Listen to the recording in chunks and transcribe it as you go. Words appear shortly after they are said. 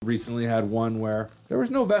Recently had one where there was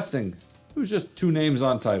no vesting. It was just two names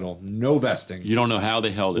on title, no vesting. You don't know how they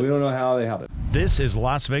held it. We don't know how they held it. This is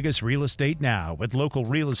Las Vegas Real Estate Now with local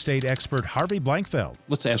real estate expert Harvey Blankfeld.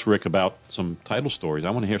 Let's ask Rick about some title stories. I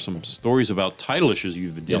want to hear some stories about title issues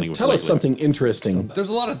you've been dealing with Tell lately. us something interesting. There's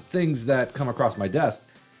a lot of things that come across my desk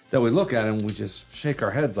that we look at and we just shake our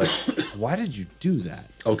heads like, why did you do that?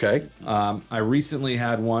 Okay. I recently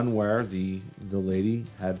had one where the lady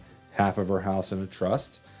had half of her house in a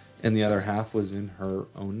trust and the other half was in her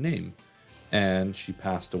own name. And she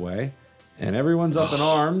passed away. And everyone's up in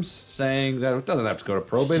arms saying that it doesn't have to go to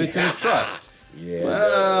probate, it's in a trust. Yeah.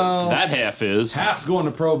 Well, That half's going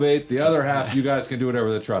to probate, the other half, you guys can do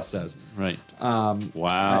whatever the trust says. right. I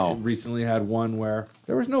Wow. recently had one where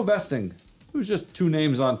there was no vesting. It was just two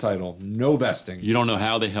names on title, no vesting. You don't know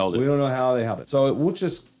how they held We it. don't know how they held it. So we'll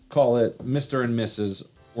just call it Mr. and Mrs.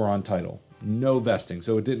 were on title. No vesting.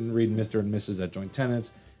 So it didn't read Mr. and Mrs. at joint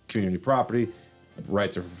tenants, community property,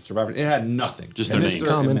 rights of survivors. It had nothing. Just their Mr. name. and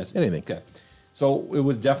Common, Mrs. anything. Okay. So it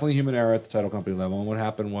was definitely human error at the title company level. And what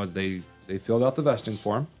happened was they filled out the vesting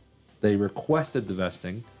form. They requested the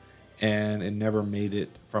vesting, and it never made it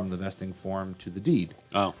from the vesting form to the deed.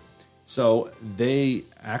 Oh. So they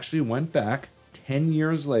actually went back 10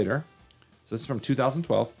 years later. So this is from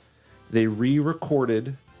 2012. They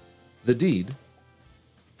re-recorded the deed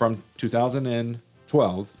from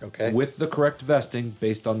 2012 Okay. with the correct vesting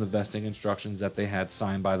based on the vesting instructions that they had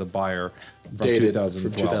signed by the buyer from Dated 2012.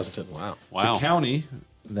 from 2010. Wow. Wow. The county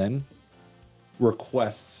then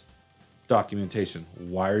requests documentation.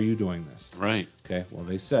 Why are you doing this? Right. Okay, well,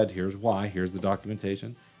 they said, here's why, here's the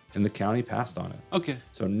documentation, and the county passed on it. Okay.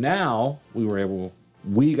 So now we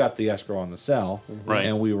got the escrow on the sale, Right.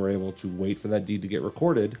 and we were able to wait for that deed to get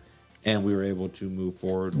recorded, and we were able to move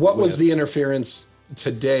forward. What was with- the interference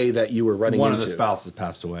today that you were running One into? of the spouses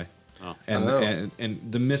passed away, Oh. and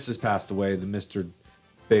the missus passed away. The Mr.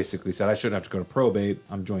 basically said, I shouldn't have to go to probate.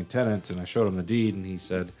 I'm joint tenants, and I showed him the deed, and he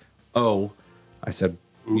said, oh. I said,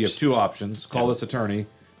 you have Oops. two options. Call this attorney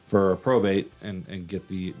for probate and get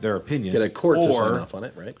their opinion. Get a court to sign or- off on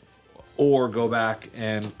it, right? Or go back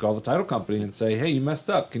and call the title company and say, hey, you messed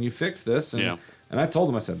up. Can you fix this? And, Yeah. and I told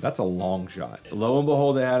them, I said, that's a long shot. Lo and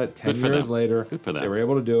behold, they had it 10 Good for years them. later. Good for them. They were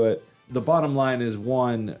able to do it. The bottom line is,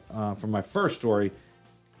 one, from my first story,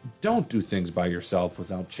 don't do things by yourself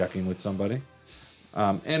without checking with somebody.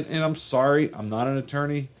 And I'm sorry, I'm not an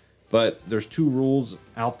attorney, but there's two rules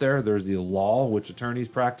out there. There's the law, which attorneys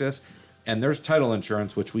practice, and there's title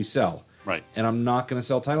insurance, which we sell. Right. And I'm not going to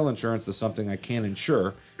sell title insurance to something I can't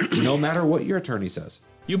insure, no matter what your attorney says.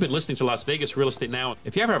 You've been listening to Las Vegas Real Estate Now.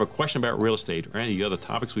 If you ever have a question about real estate or any of the other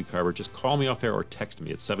topics we cover, just call me off air or text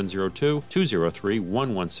me at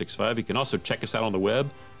 702-203-1165. You can also check us out on the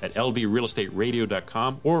web at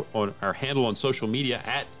lvrealestateradio.com or on our handle on social media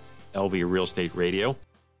at LV Real Estate Radio.